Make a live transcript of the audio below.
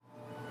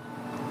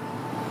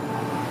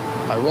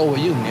I roll with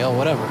you, Neil.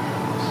 Whatever.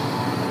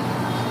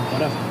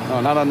 No,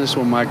 not on this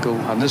one, Michael.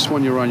 On this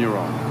one, you're on your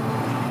own.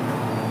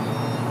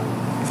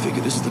 You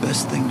figure this is the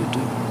best thing to do?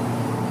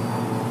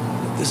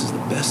 That this is the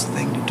best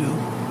thing to do?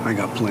 I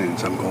got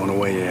plans. I'm going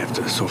away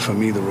after, so for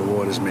me, the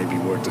reward is maybe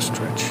worth the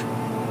stretch.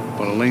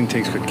 But Elaine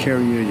takes good care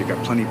of you. You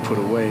got plenty put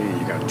away.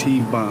 You got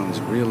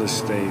T-bonds, real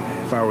estate.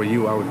 If I were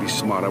you, I would be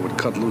smart. I would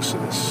cut loose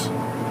of this.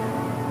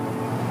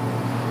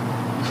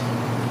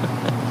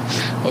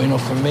 Well,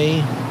 for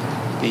me,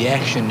 the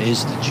action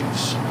is the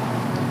juice.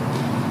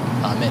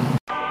 I'm in.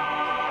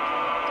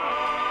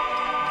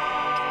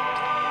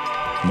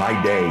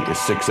 My day is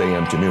 6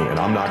 a.m. to noon, and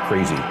I'm not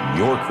crazy.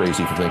 You're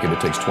crazy for thinking it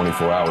takes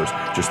 24 hours,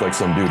 just like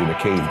some dude in a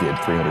cave did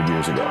 300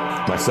 years ago.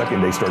 My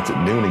second day starts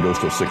at noon and goes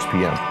till 6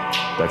 p.m.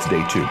 That's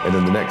day 2. And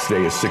then the next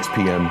day is 6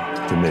 p.m.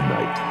 to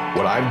midnight.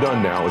 What I've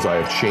done now is I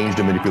have changed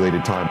and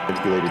manipulated time.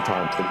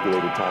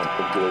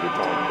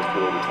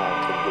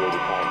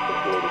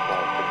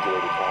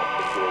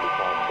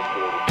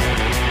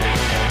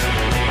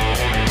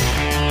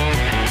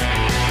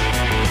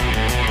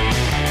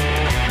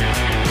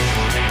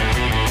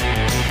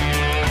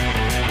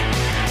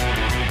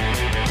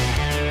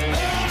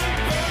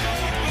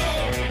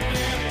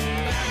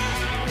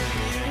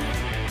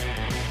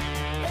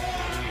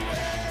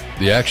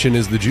 The action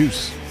is the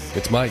juice.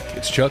 It's Mike.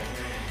 It's Chuck.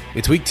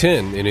 It's week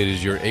 10, and it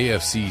is your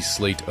AFC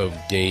slate of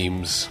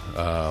games.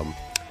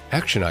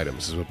 Action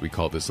items is what we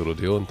call this little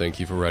deal, and thank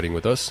you for riding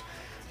with us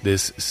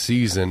this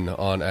season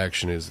on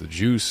Action is the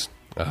Juice.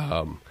 We're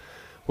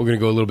going to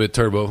go a little bit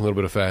turbo, a little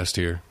bit of fast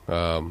here.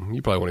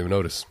 You probably won't even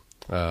notice.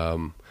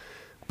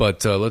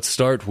 But let's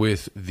start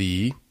with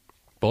the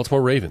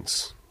Baltimore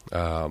Ravens.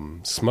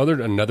 Smothered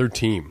another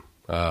team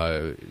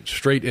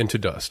straight into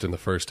dust in the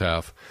first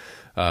half.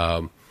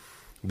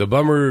 The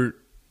bummer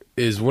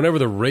is whenever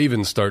the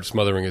Ravens start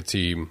smothering a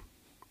team,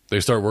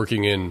 they start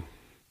working in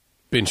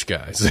bench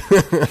guys,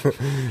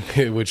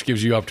 which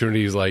gives you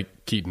opportunities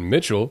like Keaton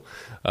Mitchell,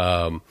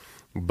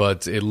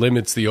 but it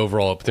limits the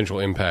overall potential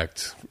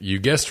impact. You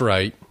guessed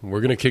right. We're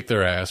going to kick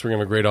their ass. We're going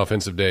to have a great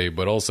offensive day,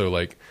 but also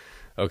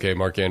okay,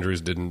 Mark Andrews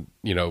didn't,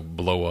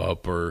 blow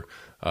up, or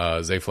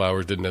Zay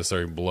Flowers didn't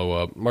necessarily blow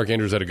up. Mark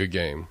Andrews had a good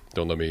game.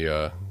 Don't let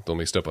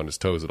me step on his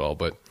toes at all,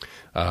 but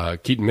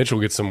Keaton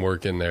Mitchell gets some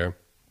work in there.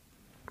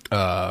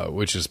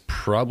 Which is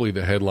probably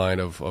the headline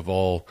of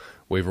all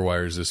waiver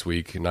wires this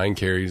week. 9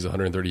 carries,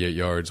 138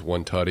 yards,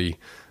 1 tutty,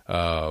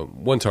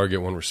 1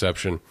 target, 1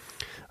 reception.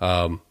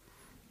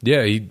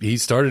 He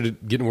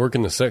started getting work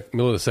in the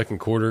middle of the second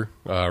quarter,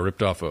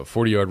 ripped off a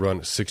 40-yard run,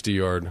 a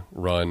 60-yard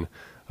run.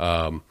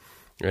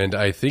 And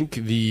I think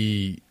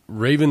the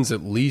Ravens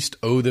at least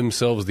owe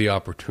themselves the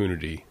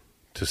opportunity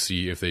to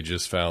see if they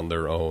just found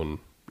their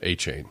own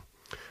A-chain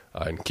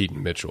in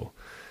Keaton Mitchell.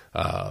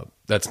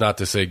 That's not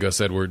to say Gus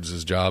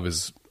Edwards' job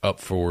is up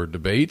for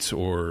debate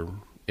or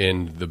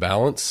in the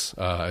balance.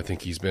 I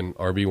think he's been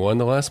RB1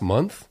 the last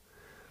month,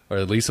 or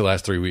at least the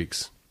last 3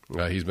 weeks.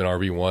 He's been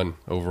RB1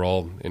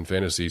 overall in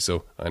fantasy,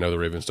 so I know the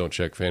Ravens don't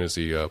check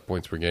fantasy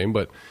points per game,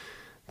 but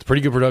it's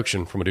pretty good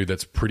production from a dude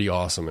that's pretty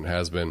awesome and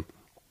has been.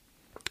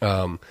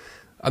 I'm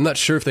not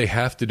sure if they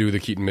have to do the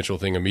Keaton Mitchell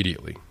thing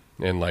immediately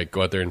and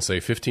go out there and say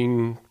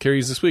 15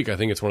 carries this week. I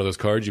think it's one of those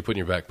cards you put in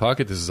your back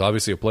pocket. This is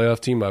obviously a playoff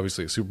team,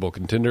 obviously a Super Bowl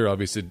contender,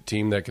 obviously a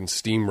team that can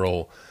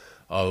steamroll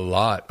a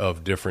lot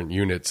of different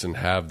units and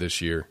have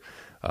this year.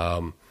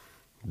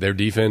 Their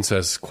defense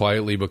has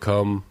quietly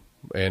become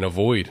an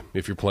avoid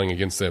if you're playing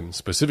against them,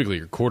 specifically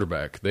your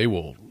quarterback. They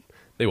will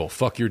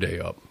fuck your day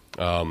up.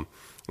 And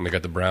they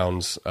got the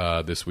Browns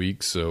this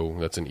week, so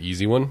that's an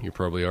easy one. You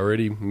probably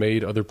already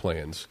made other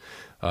plans.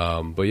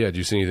 But yeah, do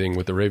you see anything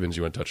with the Ravens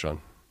you want to touch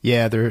on?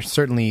 Yeah, they're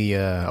certainly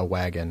a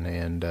wagon,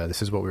 and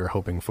this is what we were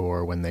hoping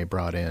for when they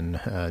brought in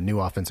a new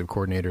offensive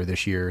coordinator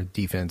this year.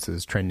 Defense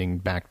is trending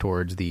back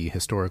towards the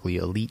historically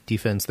elite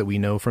defense that we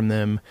know from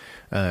them.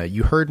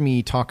 You heard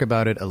me talk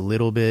about it a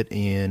little bit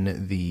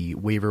in the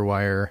waiver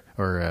wire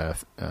or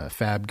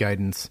fab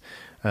guidance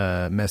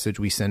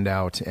message we send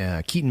out.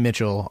 Keaton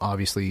Mitchell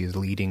obviously is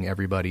leading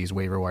everybody's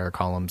waiver wire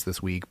columns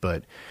this week,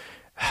 but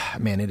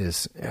man,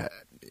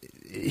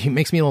 he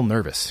makes me a little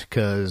nervous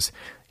because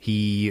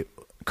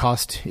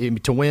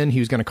to win, he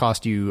was going to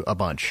cost you a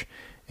bunch,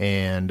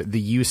 and the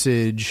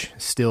usage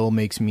still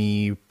makes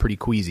me pretty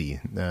queasy.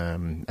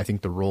 I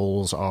think the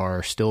roles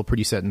are still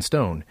pretty set in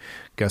stone.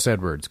 Gus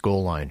Edwards,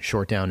 goal line,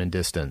 short down and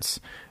distance,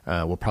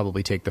 will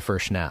probably take the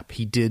first snap.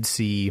 He did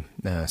see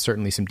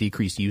certainly some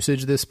decreased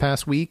usage this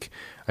past week.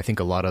 I think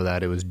a lot of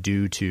that it was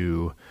due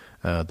to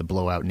the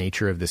blowout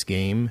nature of this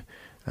game.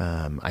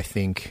 I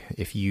think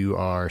if you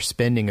are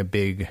spending a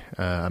big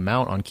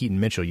amount on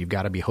Keaton Mitchell, you've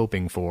got to be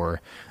hoping for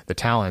the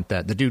talent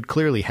that the dude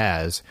clearly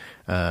has,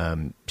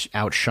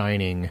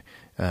 outshining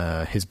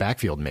his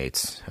backfield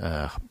mates,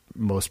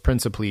 most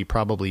principally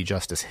probably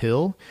Justice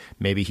Hill.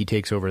 Maybe he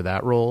takes over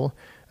that role,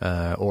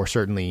 or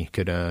certainly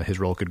his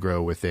role could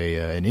grow with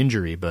an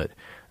injury. But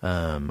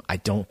I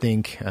don't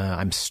think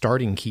I'm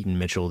starting Keaton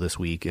Mitchell this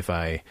week if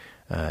I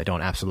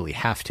don't absolutely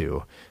have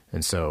to.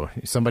 And so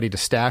somebody to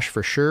stash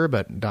for sure,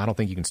 but I don't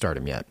think you can start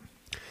him yet.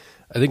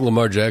 I think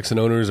Lamar Jackson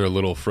owners are a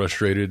little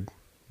frustrated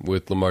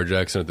with Lamar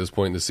Jackson at this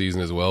point in the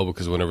season as well,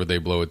 because whenever they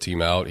blow a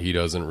team out, he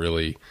doesn't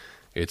really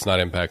 – it's not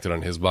impacted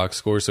on his box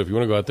score. So if you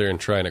want to go out there and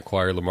try and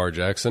acquire Lamar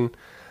Jackson,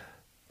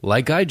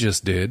 like I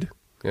just did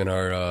in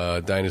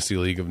our Dynasty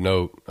League of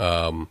Note,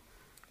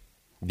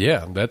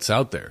 yeah, that's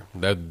out there.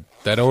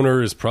 That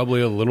owner is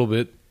probably a little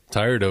bit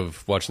tired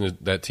of watching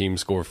that team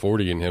score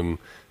 40 and him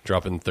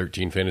dropping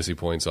 13 fantasy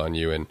points on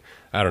you. And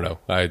I don't know.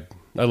 I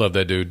love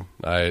that dude.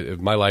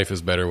 My life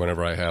is better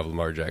whenever I have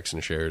Lamar Jackson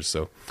shares.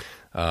 So,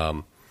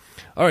 all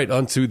right,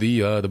 on to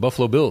the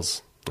Buffalo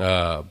Bills.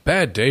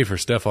 Bad day for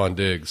Stephon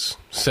Diggs.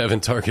 7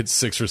 targets,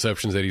 6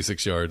 receptions,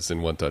 86 yards,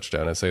 and 1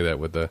 touchdown. I say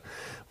that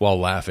while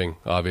laughing,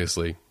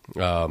 obviously.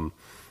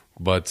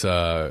 But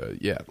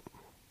yeah,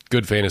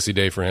 good fantasy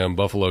day for him.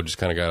 Buffalo just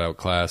kind of got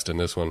outclassed in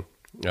this one.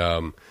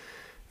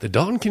 The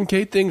Dalton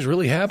Kincaid thing's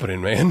really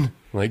happening, man.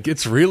 Like,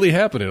 it's really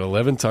happening.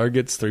 11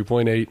 targets,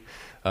 3.8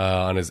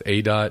 on his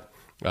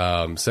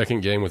ADOT.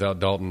 Second game without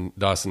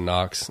Dawson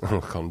Knox. I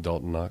don't call him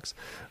Dalton Knox.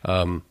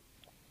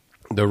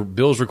 The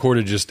Bills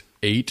recorded just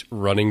 8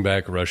 running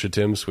back rush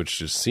attempts, which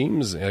just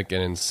seems like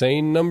an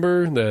insane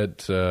number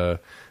that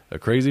a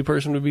crazy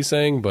person would be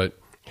saying, but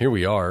here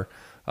we are.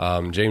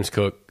 James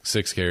Cook,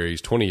 6 carries,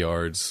 20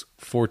 yards,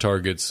 4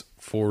 targets,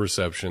 4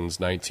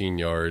 receptions, 19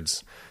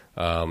 yards.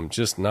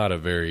 Just not a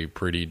very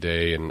pretty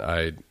day, and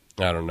I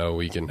don't know.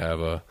 We can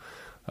have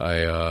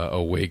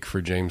a wake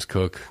for James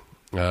Cook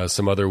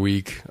some other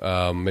week,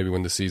 maybe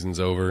when the season's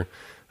over,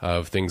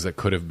 of things that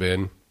could have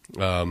been.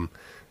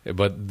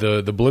 But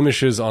the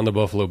blemishes on the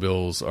Buffalo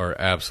Bills are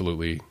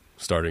absolutely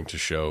starting to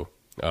show.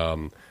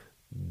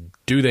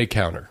 Do they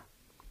counter?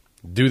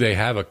 Do they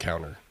have a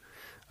counter?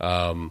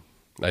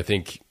 I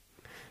think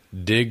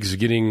Diggs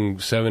getting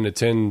 7 to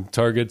 10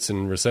 targets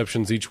and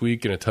receptions each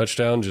week and a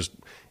touchdown just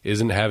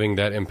isn't having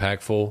that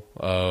impactful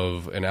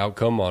of an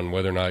outcome on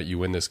whether or not you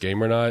win this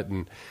game or not.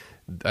 And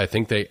I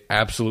think they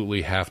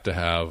absolutely have to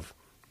have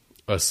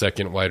a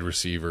second wide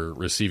receiver,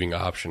 receiving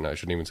option, I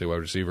shouldn't even say wide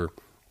receiver,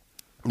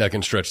 that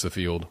can stretch the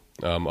field.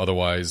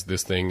 Otherwise,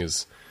 this thing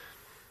is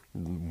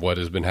what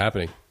has been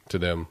happening to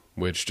them,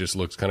 which just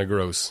looks kind of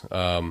gross.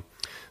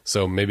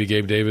 So maybe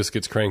Gabe Davis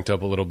gets cranked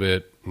up a little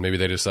bit. Maybe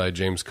they decide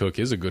James Cook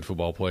is a good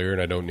football player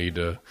and I don't need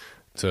to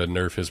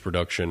nerf his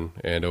production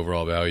and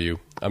overall value.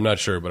 I'm not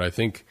sure, but I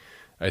think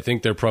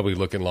they're probably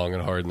looking long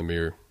and hard in the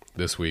mirror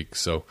this week.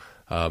 So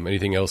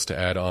anything else to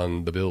add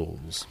on the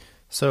Bills?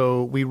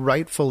 So we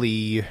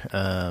rightfully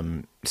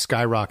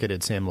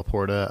skyrocketed Sam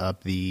Laporta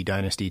up the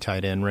dynasty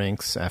tight end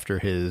ranks after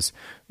his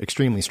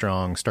extremely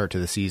strong start to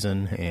the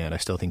season, and I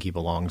still think he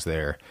belongs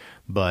there.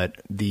 But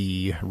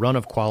the run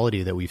of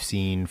quality that we've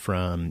seen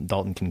from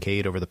Dalton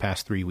Kincaid over the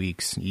past 3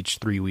 weeks, each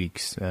 3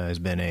 weeks has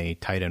been a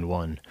tight end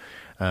 1.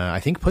 I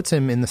think puts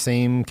him in the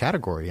same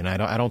category, and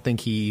I don't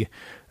think he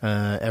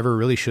ever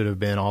really should have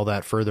been all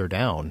that further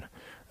down.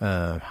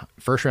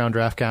 First round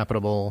draft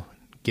capital,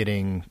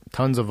 getting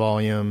tons of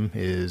volume,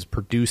 is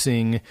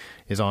producing,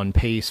 is on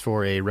pace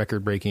for a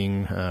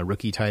record-breaking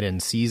rookie tight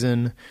end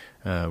season.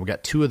 We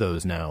got 2 of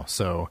those now,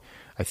 so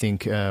I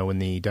think when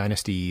the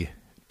dynasty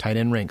tight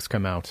end ranks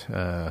come out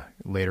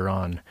later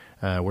on,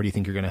 where do you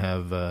think you're going to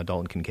have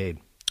Dalton Kincaid?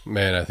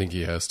 Man, I think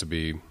he has to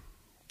be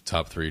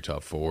top 3,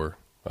 top 4.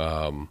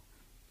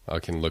 I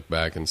can look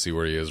back and see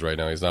where he is right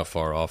now. He's not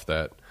far off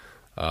that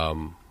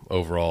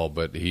overall,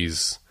 but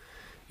he's,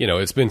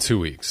 it's been 2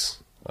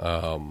 weeks.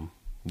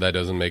 That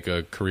doesn't make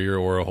a career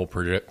or a whole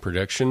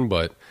projection,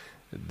 but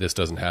this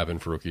doesn't happen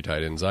for rookie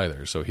tight ends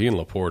either. So he and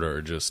Laporta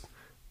are just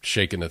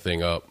shaking the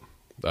thing up,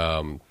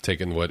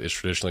 taking what is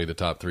traditionally the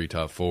top 3,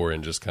 top 4,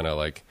 and just kind of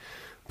like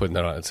putting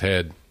that on its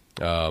head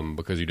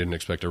because you didn't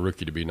expect a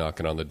rookie to be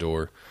knocking on the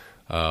door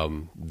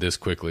this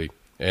quickly.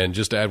 And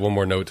just to add one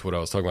more note to what I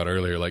was talking about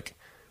earlier, like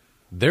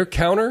their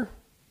counter,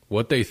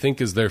 what they think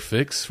is their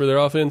fix for their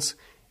offense,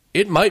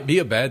 it might be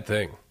a bad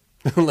thing.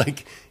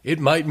 Like, it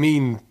might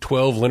mean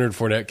 12 Leonard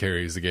Fournette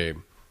carries the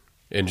game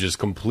and just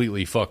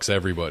completely fucks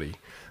everybody.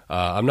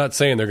 I'm not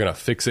saying they're going to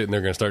fix it and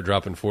they're going to start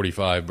dropping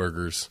 45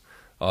 burgers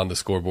on the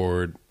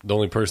scoreboard. The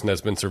only person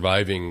that's been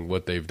surviving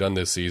what they've done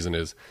this season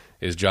is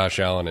Josh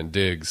Allen and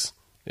Diggs,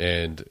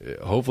 and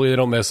hopefully they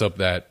don't mess up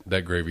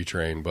that gravy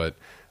train. But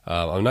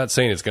I'm not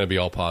saying it's going to be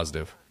all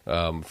positive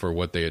for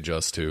what they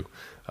adjust to.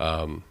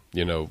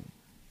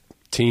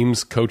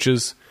 Teams,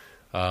 coaches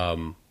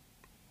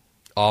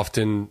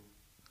often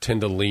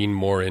tend to lean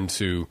more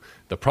into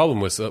the problem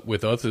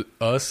with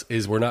us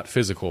is we're not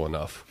physical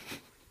enough.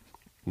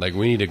 Like,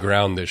 we need to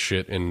ground this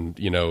shit and,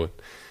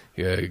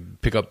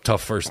 pick up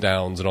tough first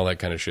downs and all that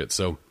kind of shit.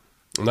 So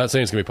I'm not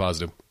saying it's going to be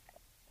positive.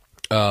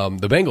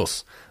 The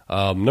Bengals.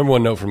 Number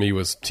one note for me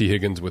was T.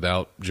 Higgins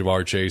without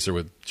Jamar Chase, or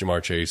with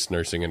Jamar Chase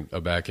nursing a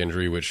back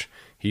injury, which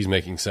he's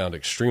making sound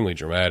extremely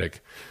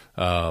dramatic.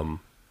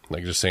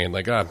 Like just saying,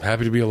 like, I'm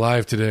happy to be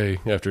alive today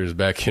after his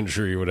back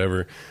injury or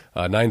whatever.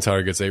 9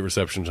 targets, 8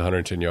 receptions,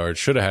 110 yards.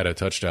 Should have had a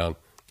touchdown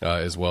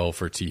as well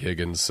for T.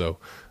 Higgins. So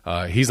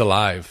he's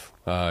alive.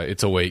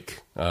 It's awake.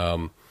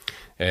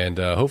 And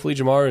hopefully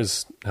Jamar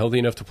is healthy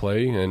enough to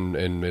play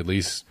and at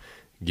least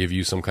give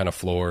you some kind of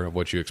floor of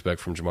what you expect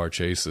from Jamar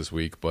Chase this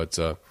week. But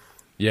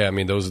yeah, I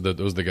mean, those are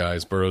the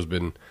guys. Burrow's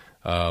been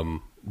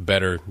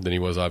better than he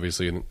was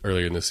obviously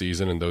earlier in the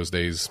season, and those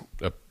days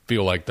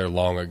feel like they're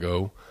long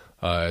ago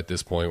at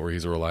this point where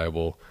he's a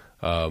reliable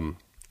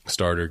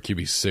starter.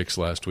 QB6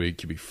 last week,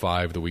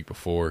 QB5 the week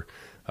before.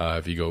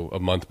 If you go a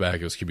month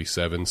back, it was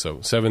QB7.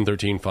 So 7,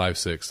 13, 5,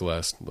 6 the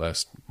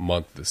last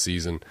month of the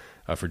season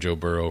for Joe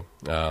Burrow.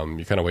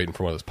 You're kind of waiting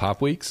for one of those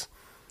pop weeks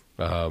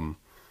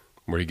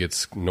where he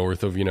gets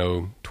north of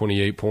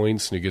 28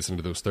 points and he gets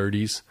into those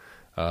 30s.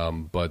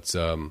 But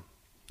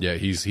yeah,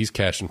 he's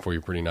cashing for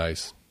you pretty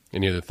nice.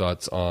 Any other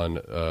thoughts on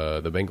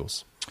the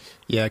Bengals?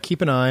 Yeah,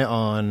 keep an eye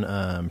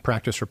on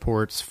practice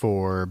reports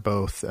for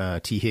both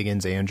T.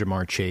 Higgins and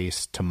Jamar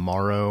Chase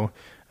tomorrow.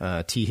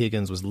 T.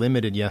 Higgins was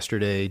limited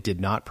yesterday, did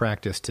not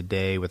practice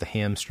today with a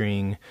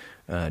hamstring.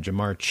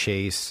 Jamar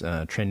Chase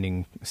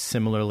trending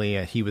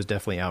similarly. He was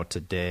definitely out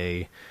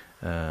today.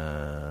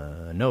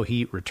 No,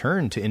 he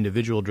returned to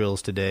individual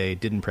drills today,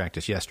 didn't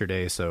practice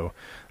yesterday, so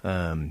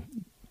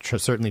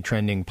certainly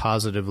trending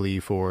positively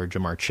for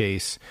Jamar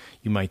Chase.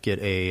 You might get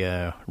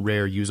a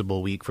rare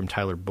usable week from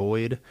Tyler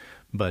Boyd,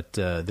 but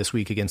this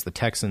week against the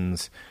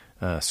Texans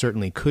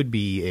certainly could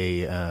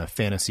be a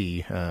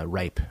fantasy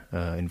ripe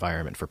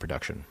environment for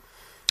production.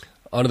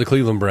 On to the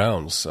Cleveland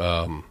Browns.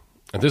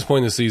 At this point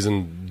in the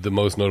season, the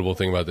most notable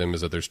thing about them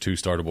is that there's 2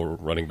 startable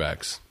running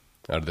backs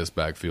out of this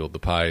backfield. The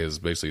pie is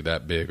basically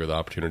that big, or the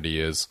opportunity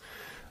is,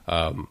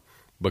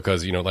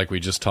 because, like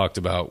we just talked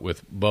about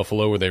with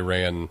Buffalo where they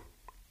ran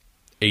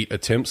 8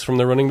 attempts from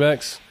their running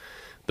backs,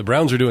 the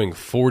Browns are doing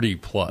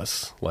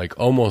 40+, like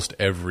almost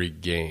every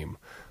game.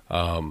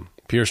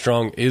 Pierre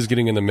Strong is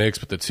getting in the mix,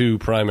 but the 2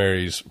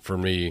 primaries for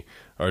me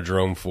are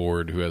Jerome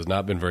Ford, who has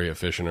not been very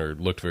efficient or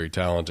looked very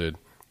talented,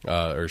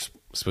 or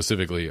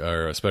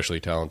especially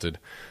talented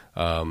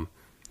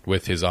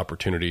with his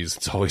opportunities.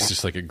 It's always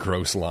just like a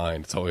gross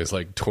line. It's always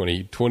like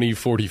 20,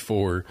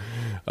 44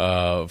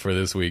 for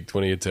this week,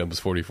 20 attempts,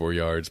 44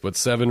 yards, but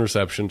 7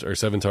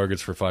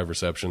 targets for 5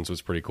 receptions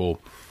was pretty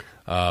cool.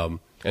 And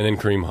then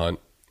Kareem Hunt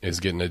is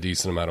getting a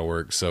decent amount of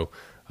work. So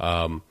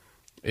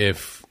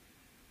if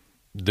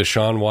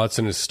Deshaun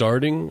Watson is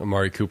starting,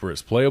 Amari Cooper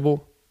is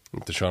playable.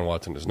 If Deshaun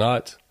Watson is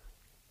not,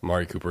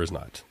 Amari Cooper is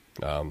not.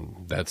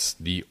 That's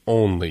the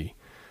only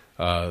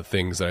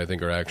things that I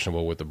think are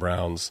actionable with the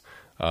Browns.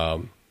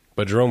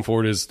 But Jerome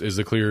Ford is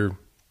the clear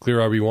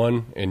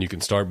RB1, and you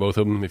can start both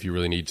of them if you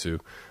really need to.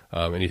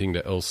 Anything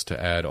else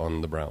to add on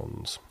the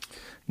Browns?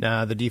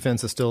 Nah, the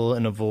defense is still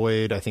in a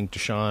void. I think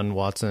Deshaun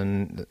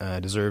Watson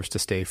deserves to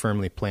stay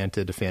firmly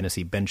planted to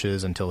fantasy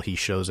benches until he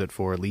shows it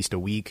for at least a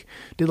week.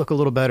 Did look a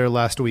little better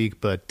last week,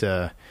 but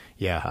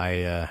yeah,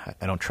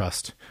 I don't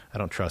trust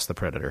the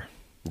Predator.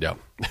 Yeah.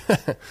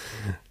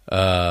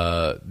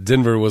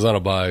 Denver was on a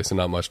bye, so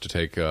not much to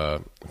take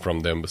from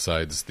them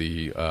besides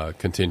the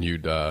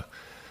continued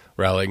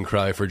rallying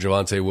cry for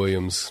Javonte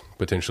Williams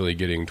potentially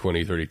getting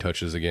 20, 30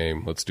 touches a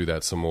game. Let's do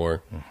that some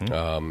more,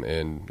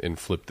 and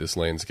flip this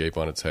landscape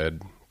on its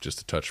head just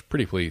a touch.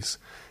 Pretty please,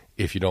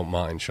 if you don't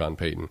mind, Sean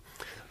Payton.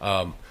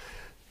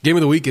 Game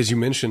of the week, as you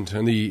mentioned,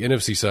 on the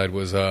NFC side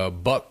was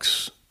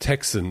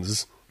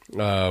Bucs-Texans,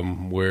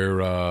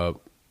 where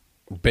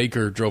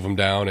Baker drove him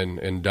down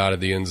and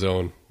dotted the end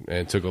zone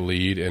and took a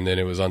lead, and then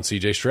it was on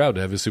C.J. Stroud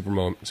to have his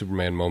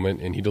Superman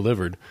moment, and he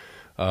delivered.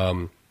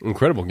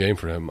 Incredible game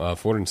for him.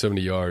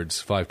 470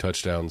 yards, 5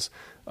 touchdowns,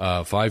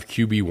 5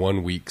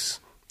 QB1 weeks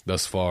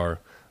thus far,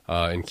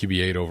 and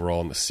QB8 overall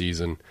in the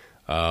season.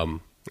 I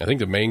think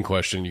the main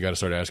question you got to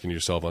start asking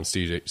yourself on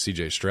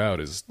C.J. Stroud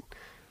is,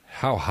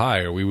 how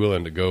high are we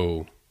willing to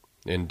go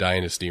in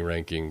dynasty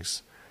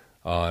rankings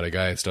on a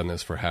guy that's done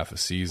this for half a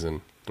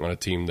season on a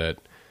team that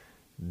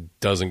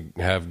doesn't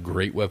have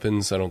great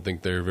weapons? I don't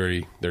think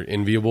they're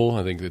enviable.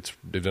 I think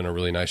they've done a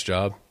really nice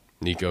job.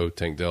 Nico,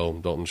 Tank Dell,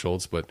 Dalton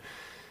Schultz, but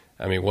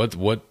I mean,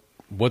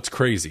 what's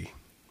crazy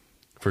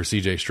for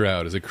C.J.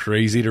 Stroud? Is it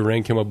crazy to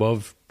rank him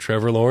above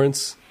Trevor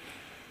Lawrence?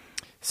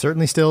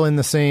 Certainly still in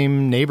the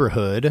same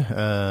neighborhood.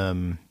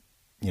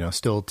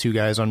 Still 2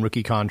 guys on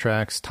rookie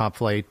contracts, top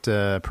flight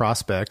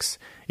prospects.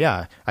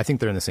 Yeah, I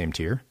think they're in the same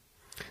tier.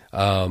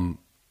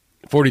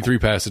 43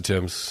 pass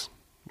attempts,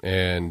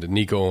 and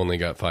Nico only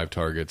got 5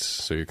 targets,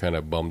 so you're kind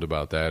of bummed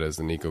about that as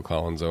the Nico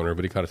Collins owner,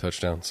 but he caught a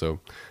touchdown,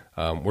 so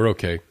we're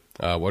okay.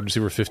 Wide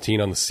receiver 15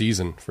 on the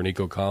season for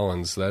Nico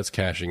Collins. That's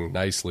cashing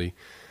nicely.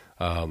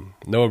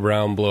 Noah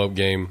Brown, blow-up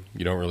game.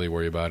 You don't really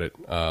worry about it.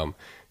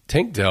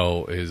 Tank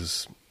Dell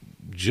is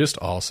just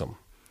awesome.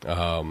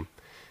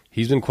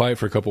 He's been quiet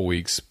for a couple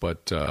weeks,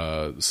 but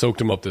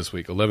soaked him up this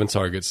week. 11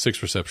 targets,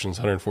 6 receptions,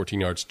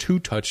 114 yards, 2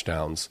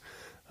 touchdowns.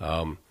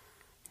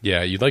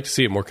 Yeah, you'd like to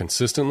see it more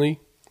consistently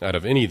out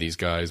of any of these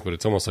guys, but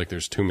it's almost like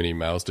there's too many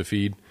mouths to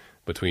feed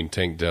between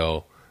Tank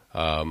Dell,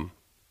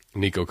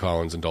 Nico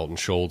Collins, and Dalton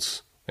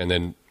Schultz. And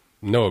then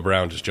Noah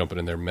Brown just jumping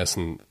in there,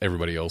 messing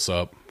everybody else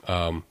up.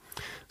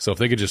 So if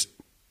they could just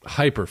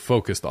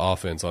hyper-focus the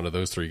offense onto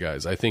those 3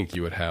 guys, I think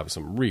you would have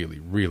some really,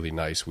 really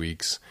nice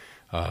weeks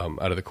out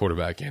of the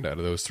quarterback and out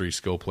of those 3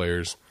 skill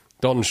players.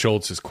 Dalton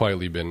Schultz has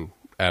quietly been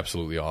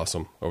absolutely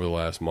awesome over the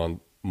last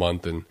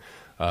month. And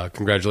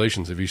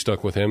congratulations if you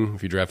stuck with him,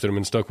 if you drafted him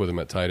and stuck with him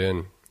at tight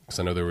end. Because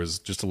I know there was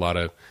just feels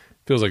like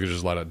there's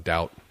just a lot of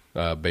doubt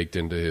baked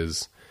into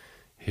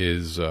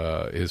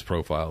his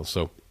profile.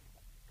 So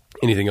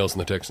anything else in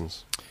the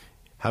Texans?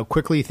 How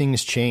quickly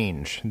things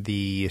change.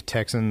 The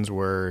Texans it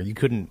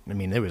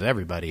was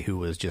everybody who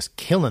was just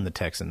killing the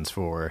Texans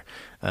for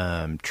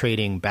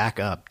trading back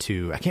up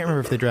to, I can't remember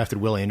if they drafted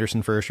Will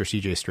Anderson first or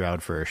CJ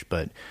Stroud first,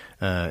 but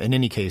in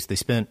any case, they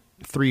spent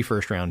 3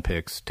 first-round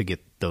picks to get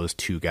those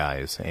 2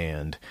 guys,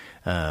 and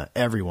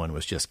everyone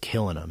was just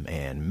killing them,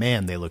 and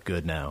man, they look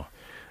good now.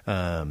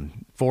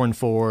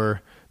 4-4,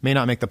 may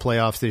not make the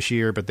playoffs this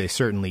year, but they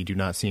certainly do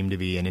not seem to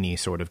be in any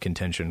sort of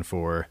contention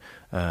for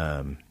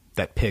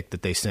that pick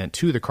that they sent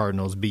to the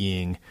Cardinals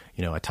being,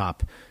 a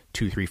top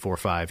 2, 3, 4,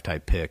 5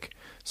 type pick.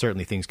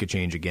 Certainly things could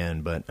change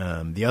again. But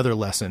the other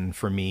lesson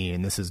for me,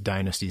 and this is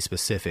dynasty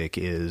specific,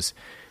 is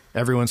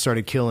everyone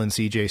started killing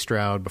CJ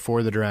Stroud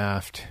before the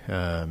draft.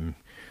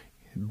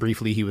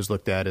 Briefly, he was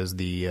looked at as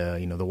the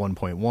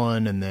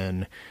 1.1, and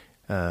then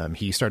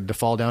he started to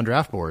fall down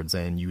draft boards.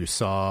 And you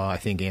saw, I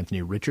think,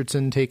 Anthony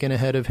Richardson taken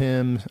ahead of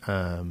him.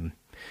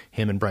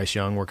 Him and Bryce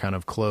Young were kind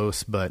of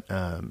close, but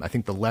I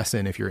think the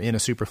lesson, if you're in a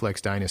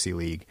Superflex Dynasty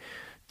League,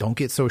 don't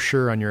get so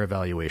sure on your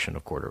evaluation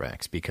of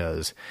quarterbacks,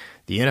 because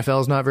the NFL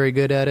is not very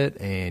good at it,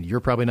 and you're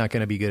probably not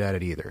going to be good at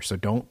it either. So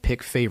don't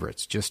pick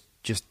favorites. Just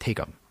take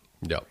them.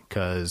 Yeah.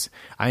 Because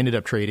I ended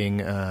up trading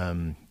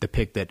the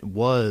pick that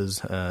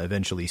was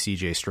eventually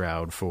CJ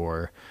Stroud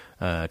for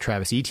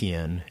Travis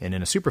Etienne, and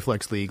in a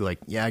Superflex league,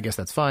 I guess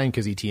that's fine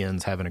because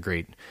Etienne's having a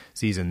great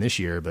season this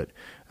year, but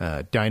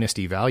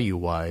dynasty value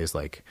wise,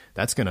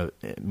 that's going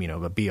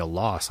to be a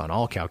loss on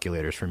all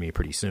calculators for me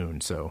pretty soon.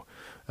 So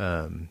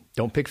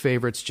don't pick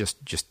favorites.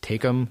 Just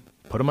take them,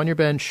 put them on your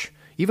bench.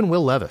 Even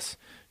Will Levis,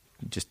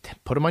 just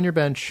put them on your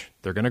bench.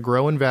 They're going to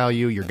grow in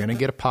value. You're going to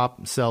get a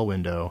pop sell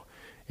window.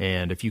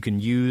 And if you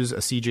can use a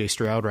CJ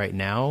Stroud right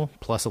now,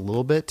 plus a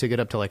little bit to get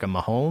up to like a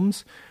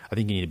Mahomes, I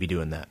think you need to be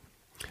doing that.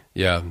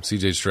 Yeah,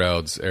 CJ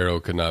Stroud's arrow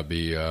could not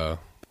be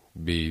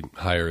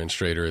higher and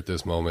straighter at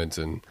this moment.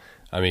 And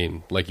I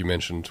mean, like you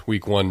mentioned,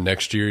 week 1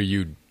 next year,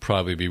 you'd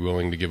probably be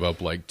willing to give up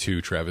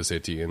 2 Travis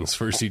Etiennes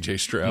for CJ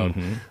Stroud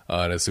in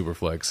a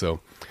Superflex. So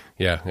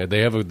yeah, they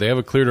have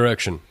a clear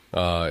direction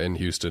in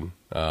Houston.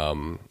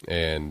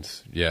 And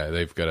yeah,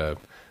 they've got a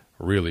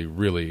really,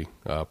 really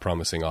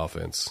promising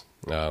offense.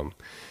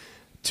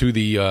 To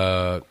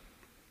the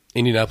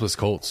Indianapolis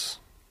Colts,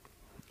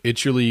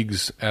 it's your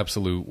league's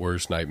absolute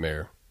worst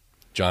nightmare.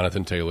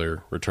 Jonathan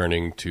Taylor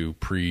returning to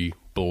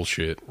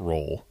pre-bullshit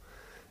role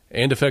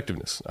and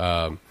effectiveness.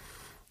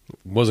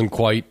 Wasn't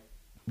quite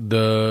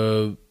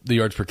the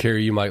yards per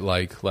carry you might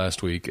like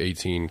last week,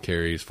 18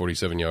 carries,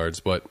 47 yards,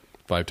 but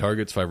 5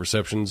 targets, 5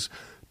 receptions,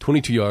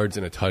 22 yards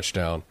and a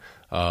touchdown,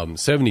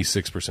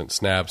 76%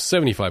 snaps,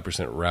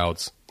 75%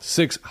 routes,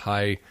 6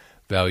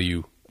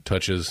 high-value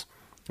touches.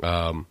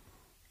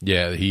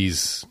 Yeah,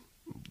 he's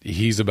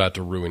about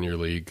to ruin your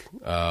league.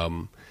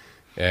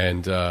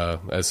 And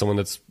as someone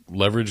that's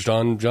leveraged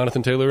on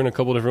Jonathan Taylor in a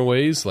couple different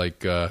ways,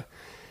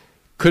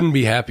 couldn't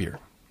be happier.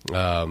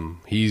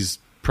 He's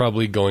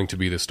probably going to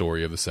be the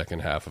story of the second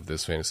half of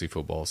this fantasy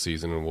football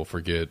season, and we'll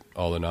forget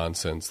all the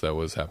nonsense that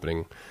was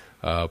happening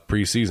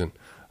preseason.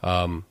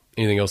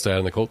 Anything else to add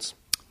on the Colts?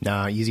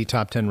 Nah, easy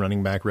top 10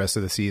 running back rest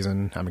of the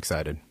season. I'm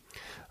excited.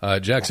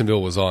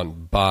 Jacksonville was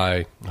on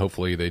bye.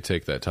 Hopefully they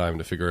take that time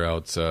to figure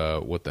out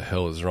what the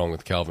hell is wrong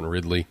with Calvin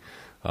Ridley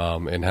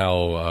and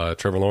how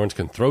Trevor Lawrence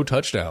can throw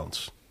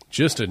touchdowns,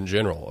 just in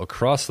general,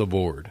 across the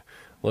board.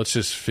 Let's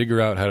just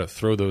figure out how to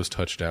throw those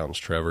touchdowns,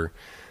 Trevor,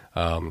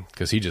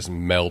 because he just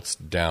melts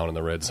down in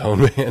the red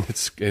zone, man.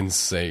 It's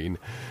insane.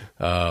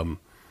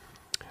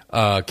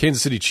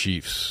 Kansas City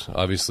Chiefs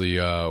obviously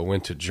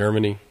went to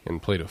Germany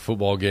and played a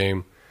football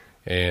game,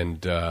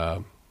 and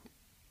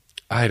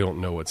I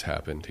don't know what's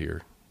happened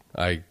here.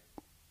 I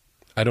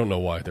don't know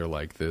why they're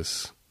like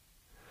this.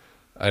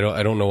 I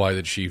don't know why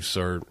the Chiefs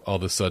are all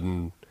of a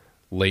sudden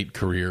late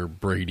career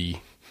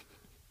Brady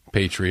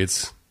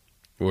Patriots,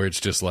 where it's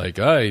just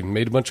I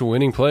made a bunch of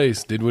winning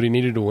plays, did what he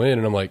needed to win,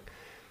 and I'm like,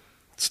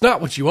 it's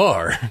not what you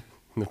are.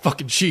 The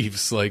fucking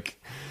Chiefs,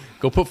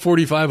 go put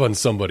 45 on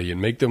somebody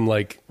and make them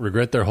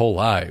regret their whole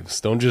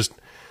lives. Don't just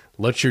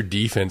let your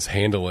defense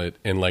handle it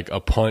and a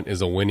punt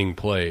is a winning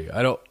play.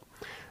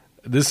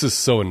 This is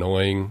so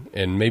annoying,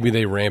 and maybe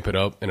they ramp it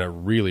up in a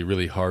really,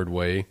 really hard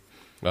way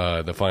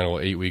the final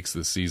 8 weeks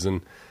of the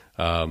season.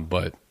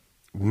 But,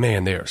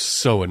 man, they are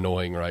so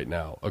annoying right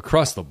now.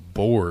 Across the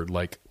board,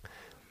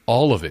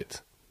 all of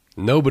it.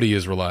 Nobody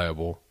is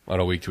reliable on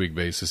a week-to-week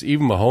basis.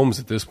 Even Mahomes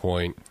at this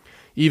point,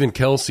 even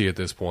Kelsey at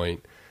this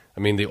point.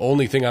 I mean, the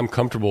only thing I'm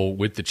comfortable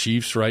with the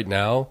Chiefs right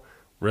now,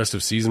 rest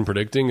of season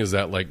predicting, is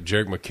that,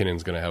 Jerick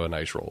McKinnon's going to have a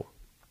nice role.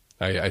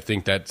 I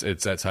think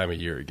it's that time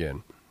of year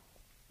again.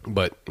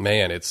 But,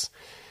 man, it's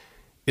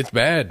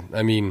bad.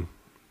 I mean,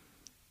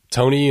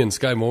 Tony and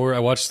Sky Moore, I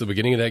watched the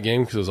beginning of that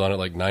game because it was on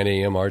at 9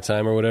 a.m. our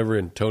time or whatever,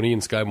 and Tony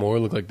and Sky Moore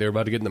looked like they were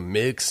about to get in the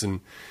mix,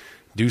 and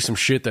do some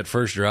shit that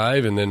first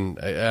drive, and then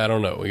I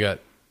don't know. We got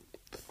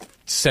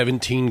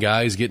 17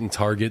 guys getting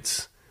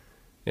targets,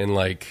 and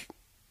like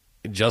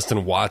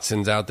Justin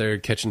Watson's out there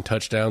catching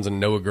touchdowns, and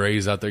Noah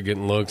Gray's out there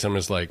getting looks. I'm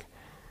just like,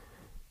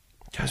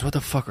 guys, what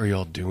the fuck are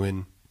y'all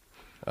doing?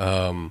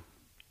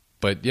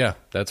 But yeah,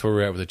 that's where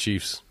we're at with the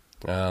Chiefs.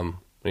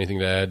 Anything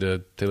to add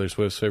to Taylor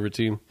Swift's favorite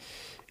team?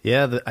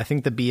 Yeah, I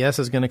think the BS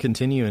is going to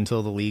continue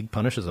until the league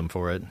punishes them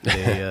for it.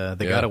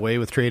 They got away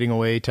with trading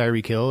away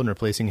Tyreek Hill and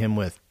replacing him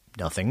with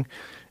nothing.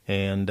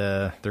 And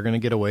they're going to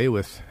get away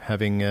with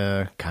having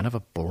kind of a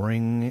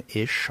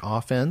boring-ish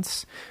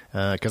offense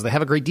because they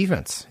have a great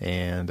defense.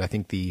 And I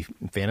think the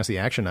fantasy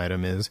action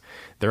item is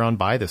they're on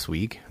bye this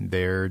week.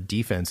 Their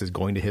defense is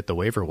going to hit the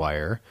waiver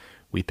wire.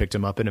 We picked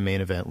them up in a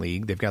main event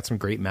league. They've got some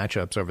great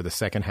matchups over the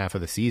second half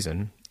of the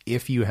season.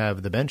 If you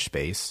have the bench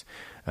space,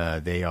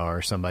 they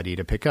are somebody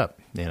to pick up.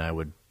 And I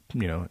would,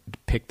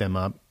 pick them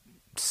up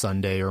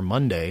Sunday or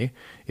Monday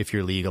if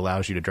your league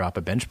allows you to drop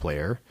a bench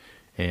player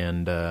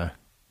and,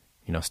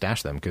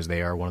 stash them because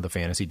they are one of the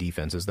fantasy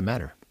defenses that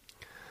matter.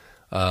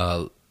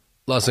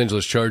 Los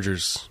Angeles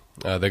Chargers,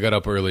 they got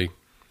up early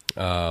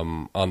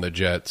on the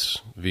Jets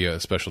via a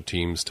special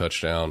teams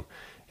touchdown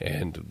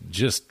and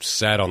just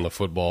sat on the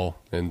football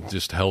and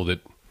just held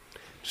it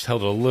a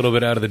little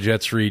bit out of the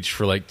Jets' reach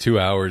for like 2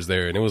 hours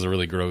there, and it was a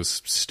really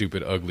gross,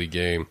 stupid, ugly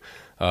game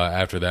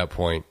after that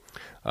point.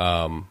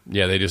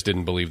 They just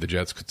didn't believe the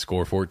Jets could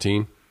score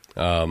 14.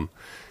 And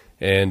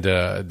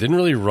didn't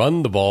really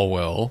run the ball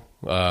well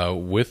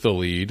with the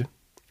lead.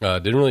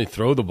 Didn't really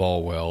throw the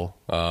ball well.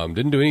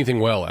 Didn't do anything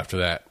well after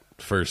that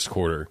first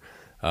quarter.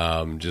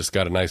 Just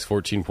got a nice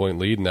 14-point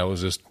lead, and that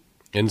was just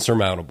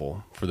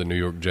insurmountable for the New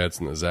York Jets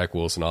and the Zach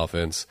Wilson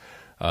offense.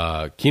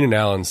 Keenan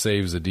Allen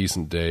saves a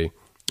decent day.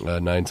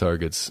 9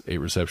 targets, 8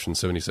 receptions,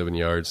 77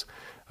 yards.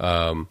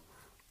 I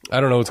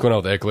don't know what's going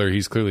on with Eckler.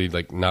 He's clearly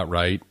like not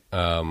right.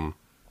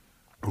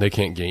 They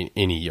can't gain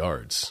any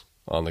yards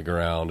on the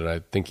ground, and I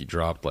think he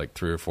dropped like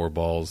 3 or 4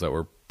 balls that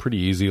were pretty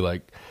easy,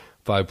 like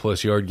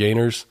 5+ yard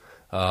gainers.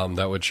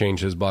 That would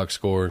change his box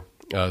score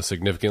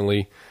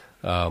significantly.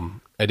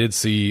 I did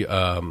see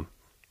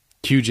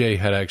QJ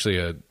had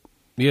actually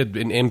he had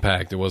an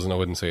impact. I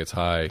wouldn't say it's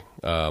high,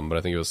 but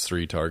I think it was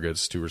 3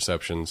 targets, 2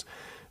 receptions.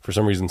 For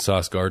some reason,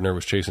 Sauce Gardner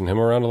was chasing him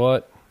around a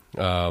lot.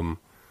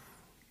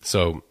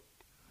 So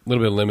a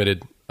little bit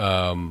limited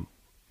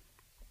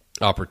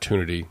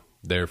opportunity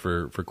there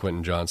for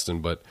Quentin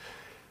Johnston. But,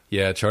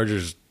 yeah,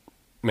 Chargers,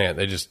 man,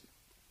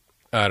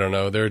 I don't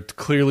know. They're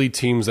clearly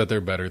teams that they're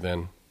better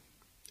than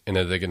and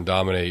that they can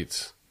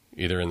dominate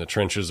either in the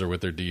trenches or with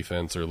their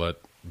defense or let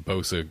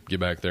Bosa get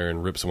back there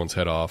and rip someone's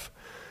head off.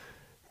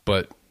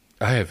 But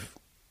I have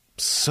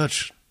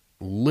such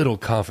little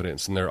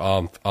confidence in their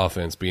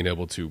offense being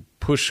able to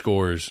push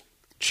scores,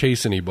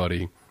 chase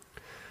anybody,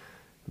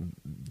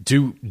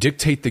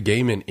 dictate the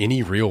game in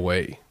any real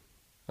way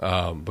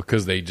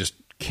because they just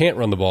can't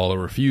run the ball or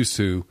refuse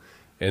to.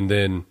 And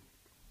then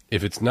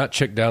if it's not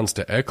check downs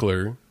to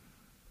Eckler,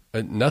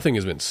 nothing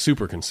has been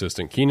super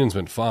consistent. Keenan's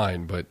been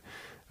fine, but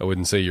I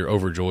wouldn't say you're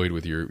overjoyed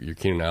with your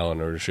Keenan Allen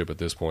ownership at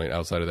this point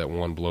outside of that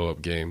one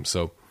blow-up game.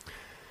 So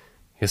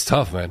it's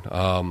tough,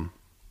 man.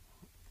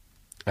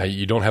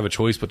 You don't have a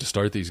choice but to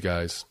start these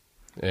guys.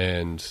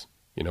 And,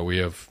 we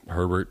have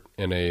Herbert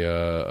in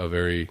a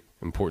very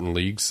important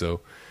league,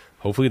 so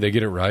hopefully they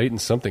get it right and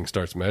something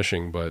starts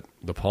meshing. But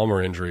the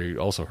Palmer injury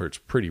also hurts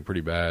pretty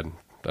bad.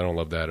 I don't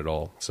love that at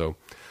all. So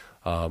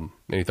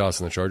any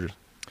thoughts on the Chargers?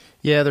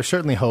 Yeah, there's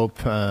certainly hope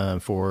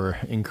for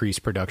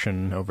increased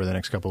production over the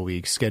next couple of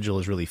weeks. Schedule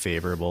is really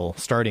favorable.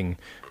 Starting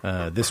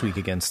this week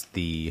against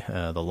the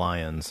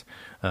Lions,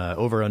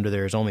 over under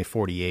there is only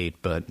 48,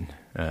 but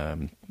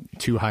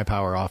 2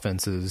 high-power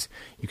offenses.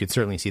 You could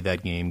certainly see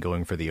that game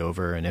going for the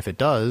over, and if it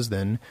does,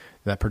 then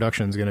that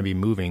production is going to be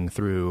moving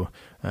through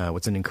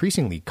what's an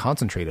increasingly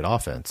concentrated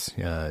offense.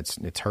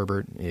 It's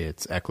Herbert,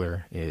 it's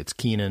Eckler, it's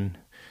Keenan.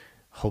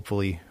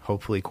 Hopefully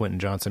Quentin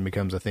Johnson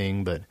becomes a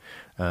thing, but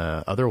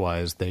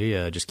otherwise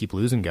they just keep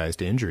losing guys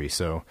to injury.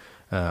 So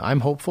I'm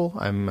hopeful.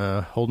 I'm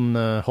holding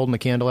the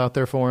candle out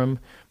there for him.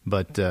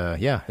 But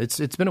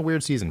it's been a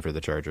weird season for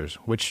the Chargers,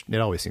 which it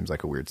always seems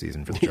like a weird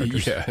season for the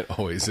Chargers. Yeah, it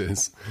always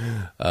is.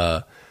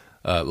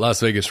 Las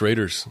Vegas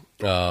Raiders.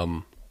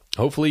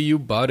 Hopefully you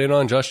bought in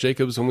on Josh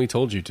Jacobs when we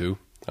told you to.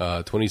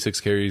 26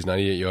 carries,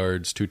 98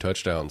 yards, 2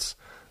 touchdowns.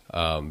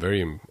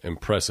 Very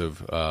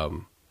impressive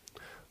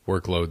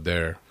workload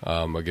there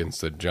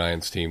against a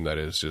Giants team that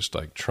is just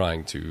like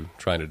trying to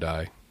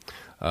die.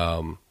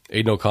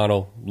 Aiden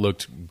O'Connell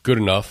looked good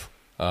enough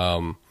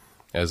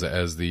as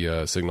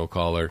the signal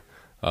caller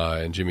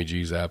in Jimmy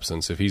G's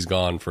absence. If he's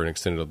gone for an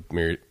extended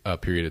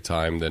period of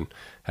time, then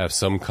have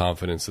some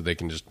confidence that they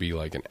can just be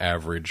like an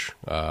average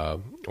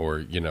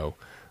or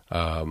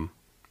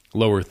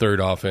lower third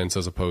offense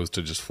as opposed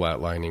to just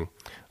flatlining.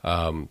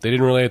 They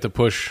didn't really have to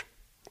push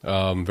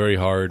very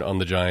hard on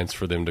the Giants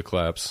for them to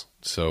collapse.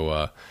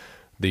 So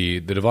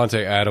the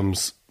Devontae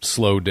Adams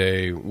slow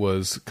day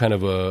was kind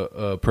of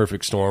a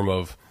perfect storm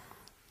of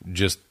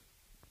just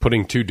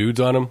putting 2 dudes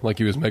on him like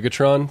he was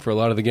Megatron for a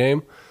lot of the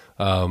game.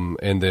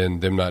 and then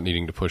them not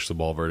needing to push the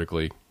ball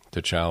vertically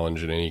to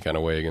challenge in any kind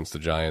of way against the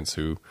Giants,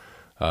 who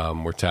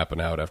were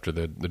tapping out after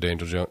the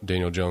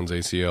Daniel Jones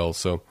ACL.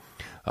 So,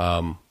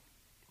 I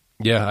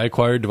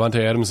acquired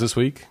Devontae Adams this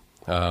week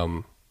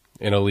in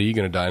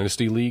a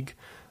dynasty league.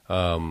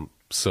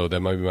 So that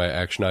might be my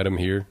action item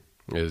here,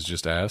 is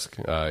just ask.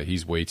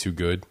 He's way too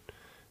good.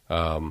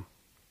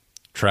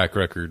 Track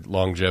record,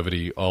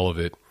 longevity, all of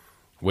it,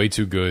 way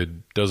too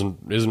good.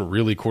 Isn't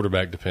really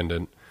quarterback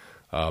dependent.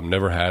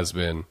 Never has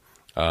been,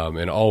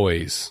 and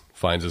always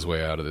finds his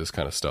way out of this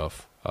kind of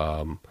stuff.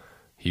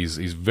 He's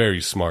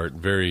very smart,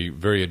 very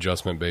very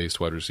adjustment based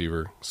wide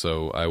receiver.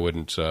 So I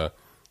wouldn't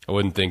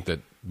think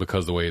that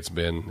because the way it's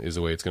been is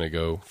the way it's going to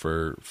go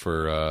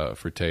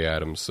for Tay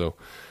Adams. So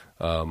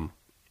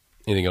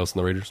anything else in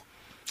the Raiders?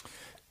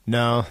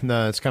 No,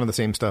 it's kind of the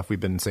same stuff we've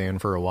been saying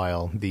for a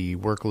while. The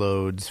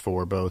workloads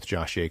for both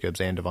Josh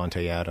Jacobs and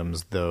Devontae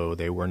Adams, though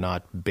they were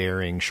not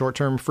bearing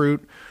short-term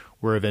fruit,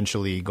 were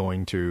eventually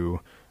going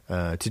to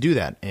do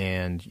that.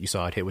 And you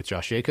saw it hit with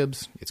Josh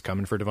Jacobs. It's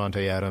coming for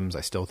Devontae Adams.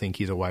 I still think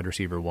he's a wide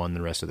receiver 1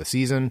 the rest of the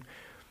season,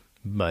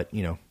 but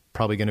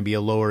probably going to be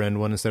a lower-end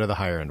one instead of the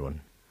higher-end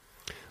one.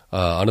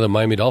 Onto the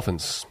Miami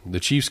Dolphins. The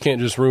Chiefs can't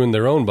just ruin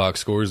their own box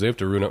scores. They have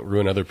to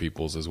ruin other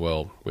people's as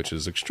well, which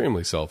is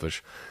extremely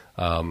selfish.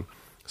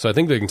 So I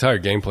think the entire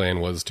game plan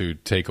was to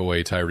take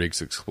away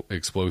Tyreek's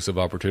explosive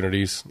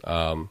opportunities,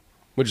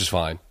 which is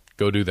fine.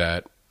 Go do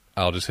that.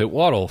 I'll just hit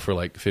Waddle for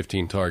like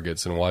 15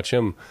 targets and watch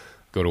him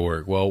go to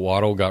work. Well,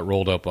 Waddle got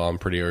rolled up on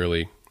pretty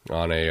early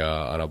on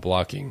a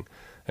blocking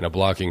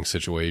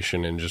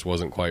situation and just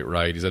wasn't quite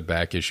right. He's had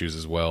back issues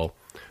as well.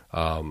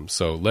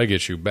 So leg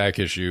issue, back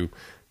issue.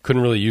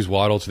 Couldn't really use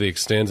Waddle to the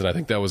extent, and I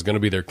think that was going to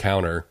be their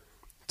counter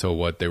to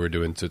what they were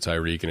doing to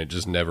Tyreek, and it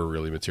just never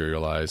really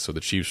materialized. So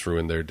the Chiefs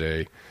ruined their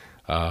day.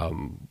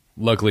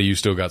 Luckily, you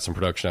still got some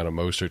production out of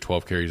Mostert,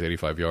 12 carries,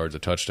 85 yards, a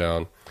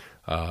touchdown.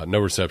 No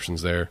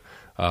receptions there.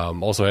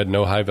 Also had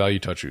no high-value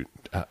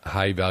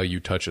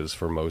touches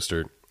for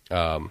Mostert.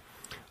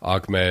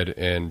 Ahmed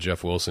and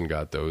Jeff Wilson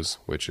got those,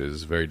 which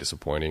is very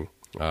disappointing.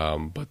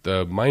 But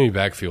the Miami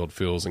backfield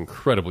feels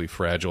incredibly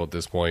fragile at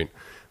this point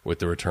with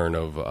the return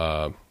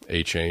of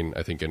A-Chain.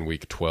 I think in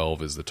week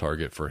 12 is the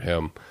target for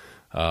him.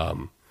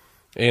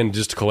 And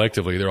just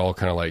collectively, they're all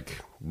kind of like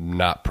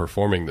not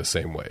performing the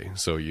same way.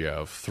 So you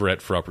have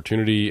threat for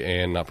opportunity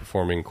and not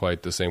performing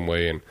quite the same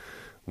way. And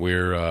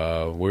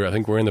I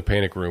think we're in the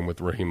panic room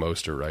with Raheem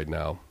Mostert right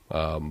now.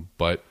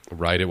 But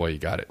ride it while you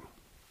got it.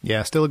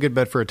 Yeah, still a good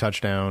bet for a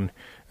touchdown.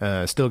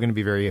 Still going to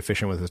be very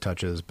efficient with his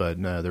touches,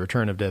 but the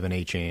return of Devin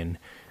Achane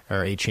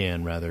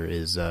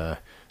is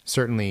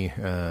certainly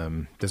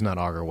does not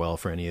augur well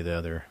for any of the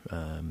other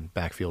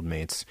backfield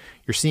mates.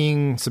 You're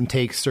seeing some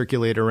takes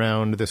circulate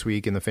around this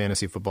week in the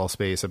fantasy football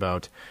space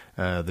about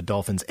the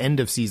Dolphins'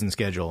 end-of-season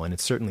schedule, and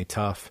it's certainly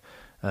tough.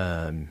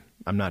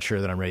 I'm not sure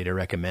that I'm ready to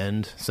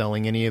recommend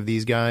selling any of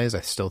these guys.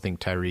 I still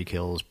think Tyreek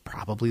Hill's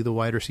probably the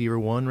wide receiver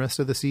 1 rest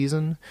of the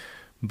season.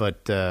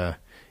 But,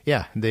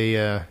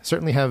 they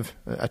certainly have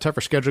a tougher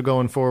schedule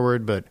going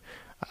forward, but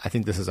I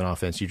think this is an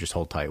offense you just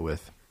hold tight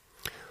with.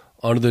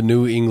 On to the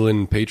New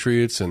England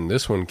Patriots, and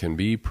this one can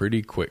be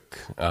pretty quick.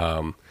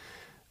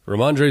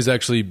 Ramondre's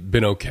actually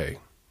been okay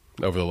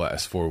over the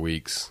last 4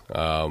 weeks.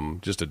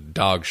 Just a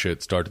dog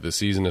shit start to the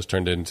season has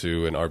turned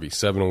into an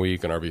RB7 a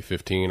week, an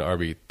RB15,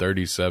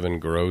 RB37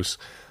 gross,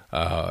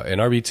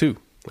 and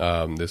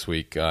RB2 this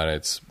week. And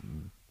it's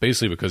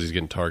basically because he's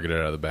getting targeted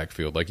out of the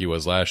backfield like he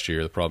was last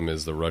year. The problem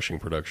is the rushing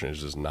production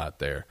is just not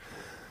there.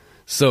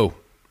 So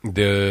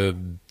the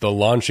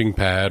launching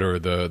pad or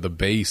the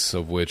base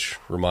of which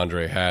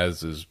Ramondre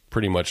has is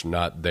pretty much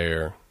not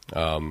there,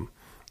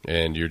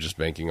 and you're just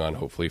banking on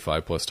hopefully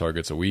 5+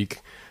 targets a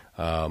week.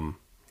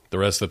 The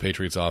rest of the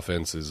Patriots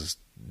offense is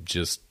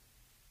just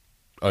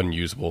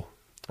unusable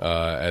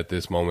at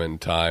this moment in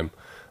time.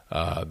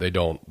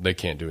 They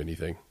can't do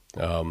anything,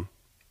 and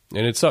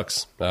it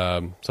sucks. I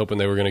was hoping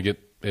they were going to get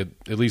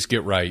at least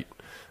get right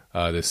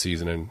this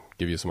season and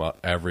give you some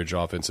average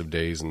offensive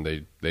days,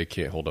 and they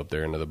can't hold up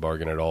their end of the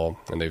bargain at all,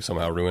 and they've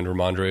somehow ruined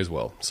Ramondre as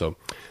well. So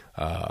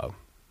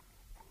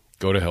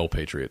go to hell,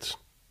 Patriots.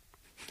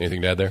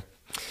 Anything to add there?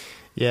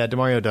 Yeah,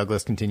 Demario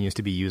Douglas continues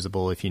to be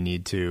usable if you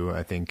need to.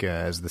 I think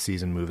as the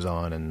season moves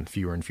on and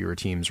fewer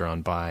teams are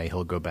on bye,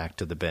 he'll go back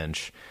to the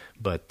bench.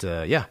 But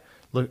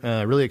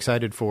really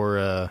excited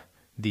for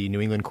the New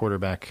England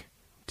quarterback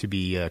to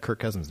be Kirk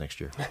Cousins next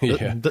year.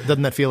 Yeah.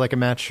 Doesn't that feel like a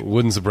match?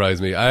 Wouldn't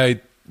surprise me.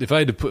 If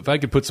I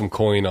could put some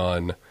coin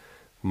on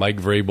Mike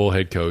Vrabel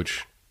head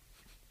coach,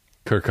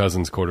 Kirk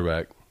Cousins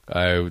quarterback,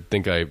 I would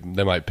think they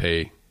might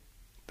pay.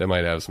 They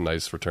might have some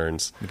nice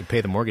returns. You could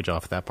pay the mortgage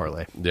off that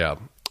parlay. Yeah.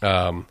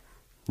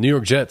 New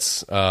York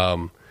Jets.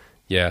 As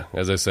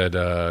I said,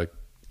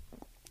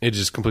 it's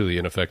just completely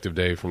ineffective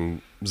day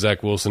from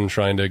Zach Wilson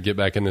trying to get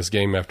back in this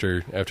game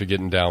after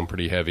getting down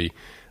pretty heavy.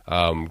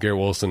 Garrett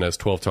Wilson has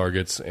 12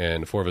 targets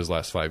in 4 of his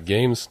last 5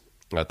 games.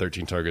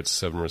 13 targets,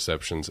 7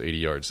 receptions, 80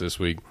 yards this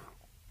week.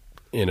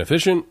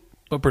 Inefficient,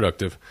 but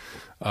productive.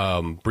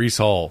 Breece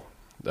Hall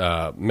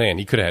man,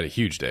 he could have had a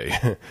huge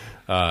day.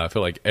 I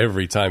feel like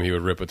every time he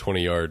would rip a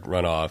 20-yard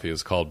runoff, he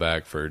was called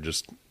back for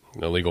just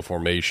illegal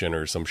formation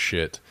or some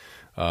shit.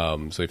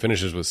 So he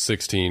finishes with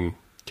 16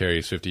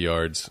 carries, 50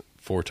 yards,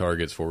 4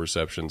 targets, 4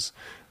 receptions,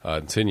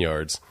 10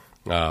 yards.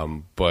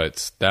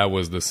 But that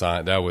was the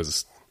sign. That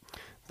was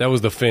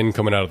the fin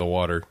coming out of the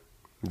water.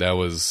 That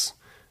was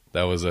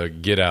a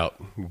get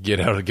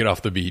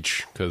off the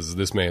beach, because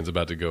this man's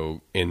about to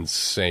go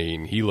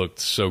insane. He looked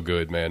so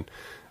good, man.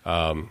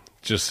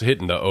 Just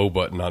hitting the O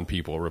button on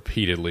people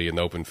repeatedly in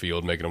the open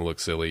field, making them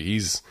look silly.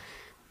 He's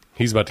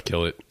about to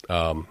kill it.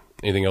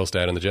 Anything else to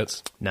add on the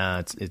Jets? Nah,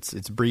 it's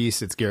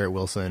Brees, it's Garrett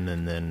Wilson,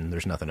 and then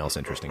there's nothing else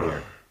interesting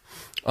here.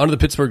 On to the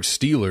Pittsburgh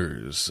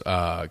Steelers.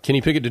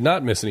 Kenny Pickett did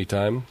not miss any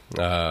time,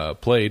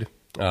 played,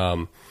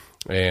 and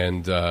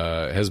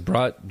has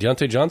brought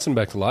Deontay Johnson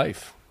back to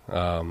life.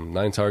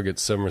 9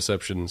 targets, 7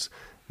 receptions,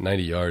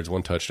 90 yards,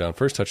 1 touchdown.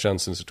 First touchdown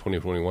since the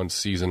 2021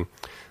 season.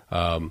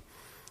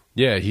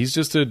 Yeah, he's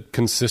just a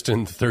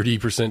consistent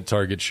 30%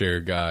 target share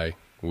guy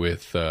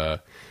with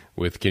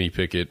Kenny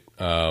Pickett.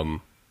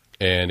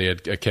 And he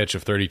had a catch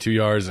of 32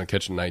 yards and a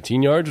catch of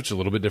 19 yards, which is a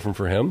little bit different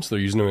for him. So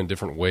they're using him in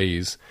different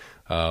ways.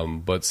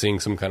 But seeing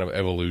some kind of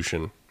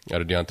evolution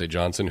out of Deontay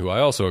Johnson, who I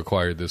also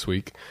acquired this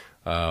week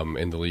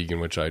in the league in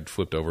which I'd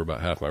flipped over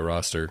about half my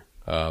roster,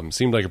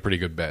 seemed like a pretty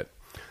good bet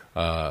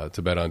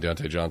to bet on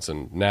Deontay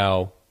Johnson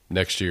now,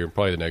 next year,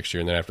 probably the next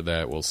year. And then after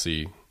that, we'll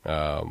see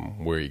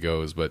where he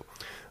goes. But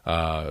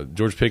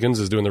George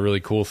Pickens is doing the really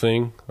cool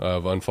thing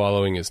of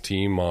unfollowing his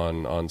team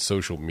on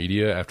social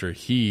media after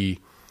he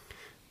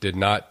did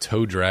not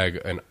toe drag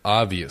an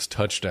obvious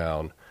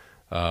touchdown.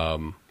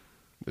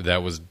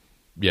 That was,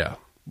 yeah,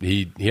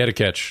 he had a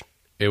catch.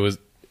 It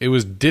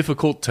was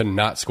difficult to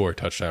not score a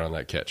touchdown on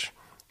that catch,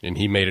 and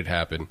he made it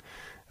happen.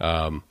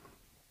 So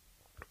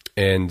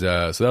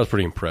that was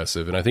pretty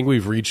impressive. And I think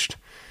we've reached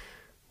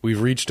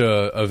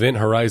a event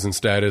horizon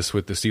status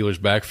with the Steelers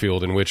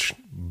backfield in which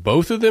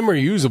both of them are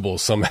usable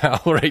somehow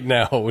right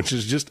now, which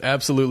is just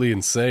absolutely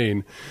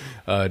insane.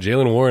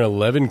 Jaylen Warren,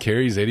 11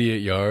 carries,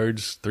 88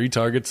 yards, 3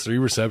 targets, 3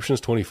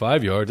 receptions,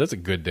 25 yards. That's a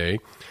good day.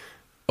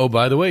 Oh,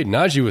 by the way,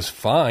 Najee was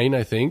fine,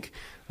 I think.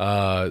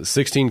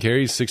 16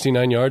 carries,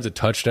 69 yards, a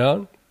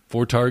touchdown,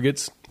 4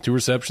 targets, 2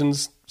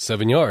 receptions,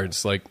 7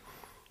 yards. Like,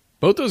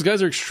 both those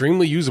guys are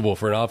extremely usable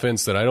for an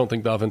offense that I don't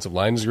think the offensive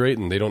line is great,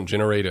 and they don't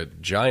generate a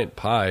giant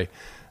pie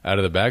out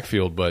of the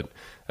backfield. But,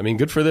 I mean,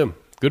 good for them.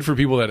 Good for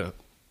people that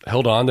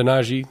held on to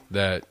Najee,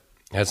 that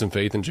had some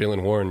faith in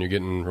Jaylen Warren. You're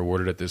getting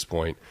rewarded at this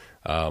point.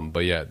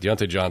 But, yeah,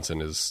 Deontay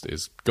Johnson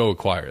is go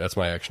acquire. That's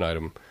my action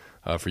item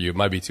for you. It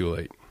might be too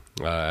late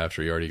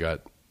after he already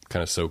got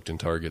kind of soaked in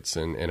targets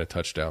and a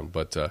touchdown.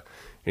 But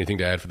anything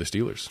to add for the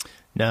Steelers?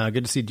 No,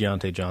 good to see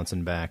Deontay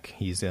Johnson back.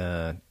 He's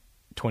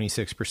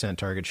 26%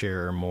 target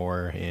share or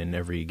more in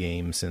every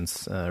game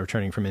since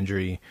returning from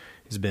injury.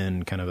 He's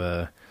been kind of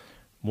a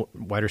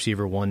wide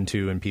receiver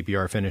 1-2 in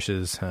PPR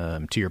finishes.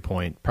 To your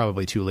point,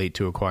 probably too late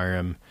to acquire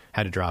him.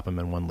 Had to drop him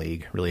in one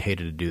league. Really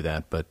hated to do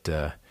that, but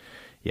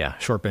yeah,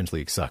 short bench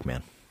leagues suck,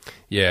 man.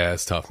 Yeah,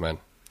 it's tough, man.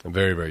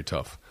 Very, very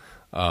tough.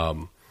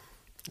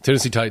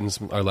 Tennessee Titans,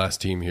 our last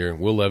team here.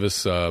 Will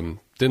Levis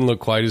didn't look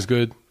quite as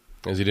good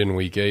as he did in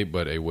Week 8,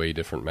 but a way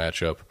different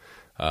matchup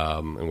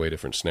and way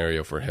different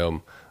scenario for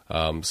him.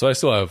 So I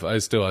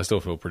still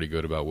feel pretty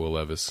good about Will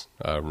Levis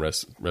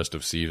rest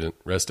of season.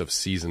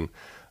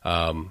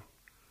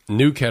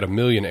 Nuke had 1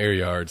 million air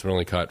yards, but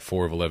only caught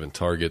 4 of 11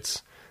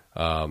 targets.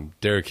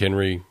 Derrick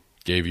Henry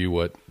gave you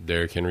what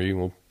Derrick Henry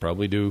will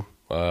probably do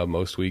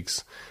most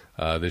weeks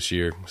this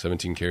year.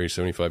 17 carries,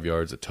 75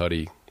 yards, a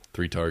tutty,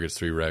 3 targets,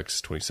 3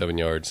 wrecks, 27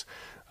 yards.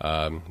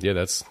 Yeah,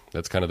 that's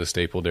kind of the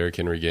staple Derrick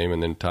Henry game.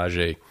 And then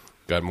Tajay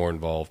got more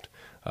involved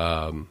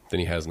than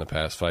he has in the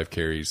past. 5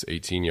 carries,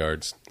 18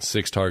 yards,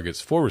 6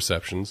 targets, 4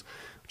 receptions,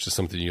 which is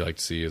something you like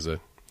to see as a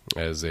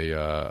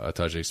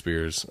Tajay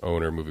Spears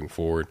owner moving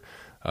forward.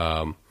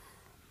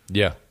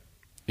 Yeah,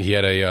 he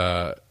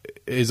had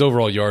his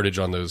overall yardage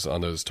on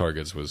those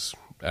targets was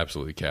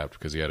absolutely capped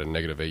because he had a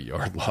negative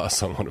 -8-yard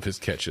loss on one of his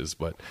catches.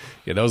 But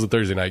yeah, that was the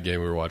Thursday night game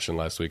we were watching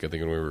last week. I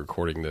think when we were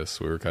recording this,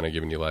 we were kind of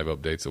giving you live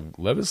updates. So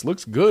Levis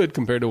looks good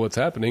compared to what's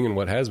happening and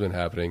what has been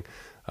happening.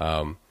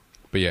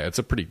 But yeah, it's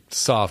a pretty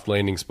soft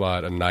landing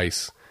spot, a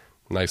nice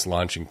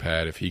launching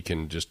pad if he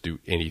can just do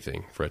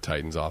anything for a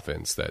Titans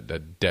offense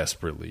that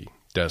desperately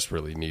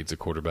needs a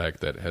quarterback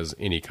that has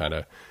any kind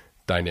of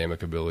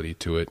dynamic ability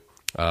to it.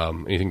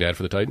 Anything to add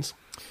for the Titans?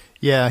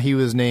 Yeah, he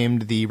was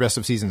named the rest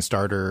of season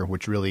starter,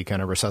 which really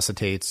kind of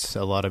resuscitates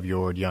a lot of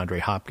your DeAndre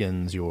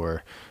Hopkins,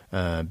 your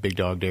big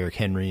dog Derrick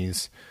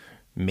Henrys.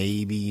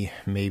 Maybe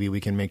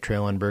we can make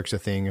Treylon Burks a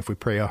thing if we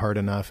pray hard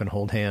enough and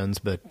hold hands.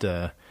 But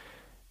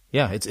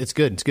yeah, it's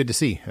good. It's good to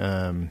see.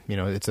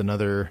 It's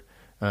another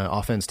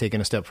offense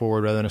taking a step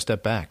forward rather than a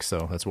step back.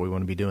 So that's what we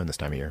want to be doing this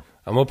time of year.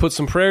 I'm gonna put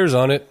some prayers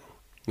on it.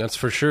 That's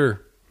for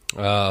sure.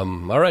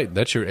 All right,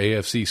 that's your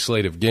AFC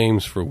slate of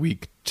games for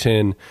Week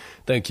 10.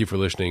 Thank you for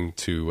listening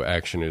to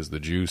Action is the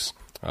Juice,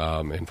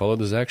 and follow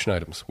those action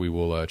items. We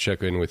will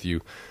check in with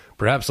you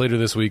perhaps later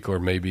this week or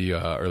maybe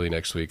early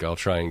next week, I'll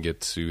try and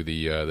get to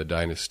the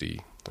Dynasty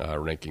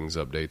rankings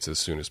updates as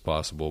soon as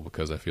possible,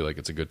 because I feel like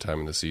it's a good time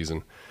in the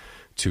season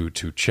to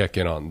check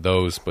in on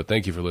those. But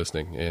thank you for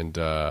listening, and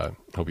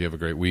hope you have a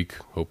great week.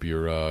 Hope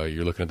you're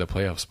looking at that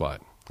playoff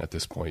spot at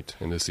this point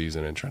in the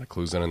season and trying to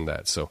close in on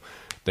that. So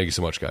thank you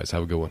so much, guys.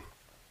 Have a good one.